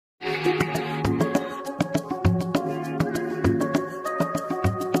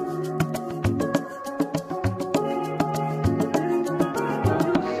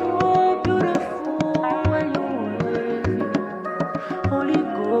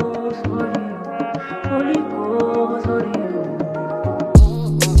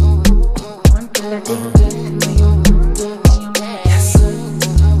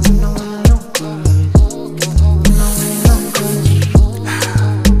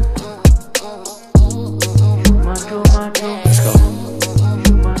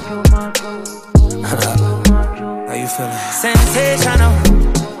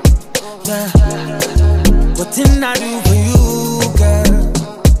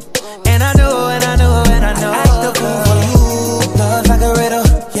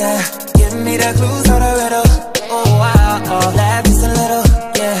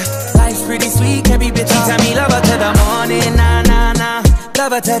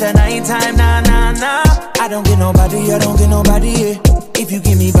the night time, nah, nah, nah. I don't get nobody, yeah. If you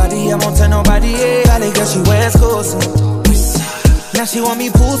give me body, I won't tell nobody, yeah. Valley girl, she West Coastin. Now she want me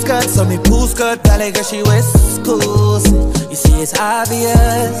pool skirt, so me pool skirt. Valley girl, she West Coastin. You see, it's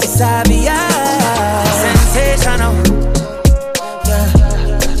obvious, sensational. Yeah.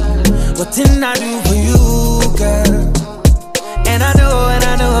 What didn't I do for you, girl? And I know, I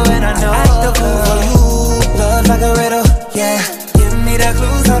act the fool for you. Love like a riddle, yeah. Give me the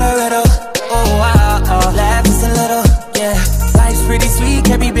clues of the riddle. Oh, wow, laugh just a little, yeah. Life's pretty sweet,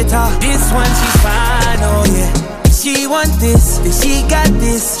 can't be bitter. This one, she's fine, oh yeah. She want this, then she got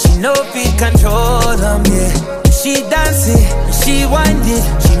this. She know if it control them, yeah. She dance it, and she wind it.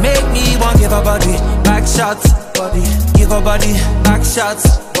 She make me want give her body back shots, body. Give her body back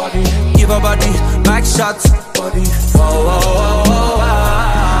shots, body. Give her body back shots, body. Oh, oh, oh, oh, oh.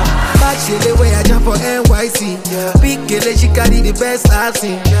 Back she the way I jump for NYC. Yeah. Big girl, she carry the best I've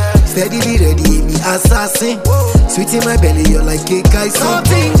seen. Yeah. Steadily ready, me assassin. Whoa. Sweet in my belly, you're like cake icing.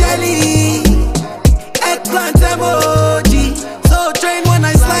 Something jelly, eggplant emoji. So trained when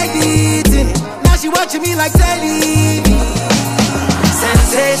I slide it in. Now she watching me like telly.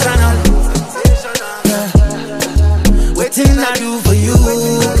 Sensational. Yeah. Waiting I do for you,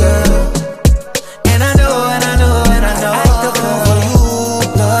 girl. And I know, I act the fool for you.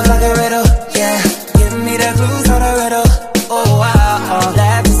 Love like a riddle, yeah. Give me the clues of the riddle. Oh, wow,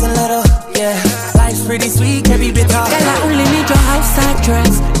 laugh just a little, yeah. Life's pretty sweet, can't be bitter. Girl, I only need your outside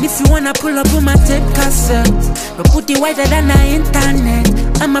dress. And if you wanna pull up on my tape cassette, but put it wider than the internet.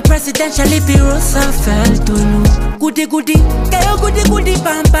 I'm a presidential Roosevelt to you. Goody goody, girl, goody goody,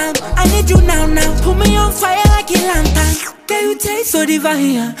 bam bam. I need you now. Put me on fire like a lantern. Girl, you taste so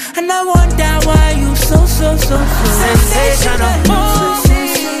divine, and I wonder why you so sensational.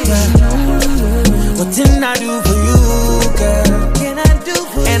 What didn't I do for you, girl? Can I do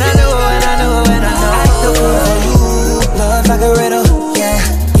for and you? I know, act the fool for you. Love like a riddle, yeah.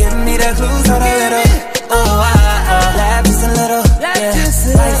 Give me the clues of the riddle. Oh, laugh just a little, yeah.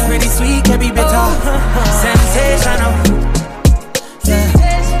 Life's pretty sweet, can't be bitter. Sensational,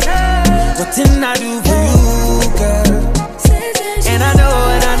 yeah. What didn't I do for you, girl? And I know,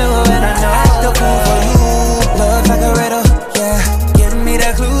 act the fool for you. Love like a riddle, yeah. Give me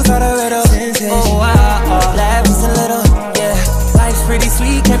the clues of the riddle. Oh, laugh just a little, yeah. Life's pretty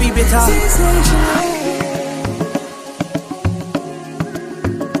sweet, can't be bitter.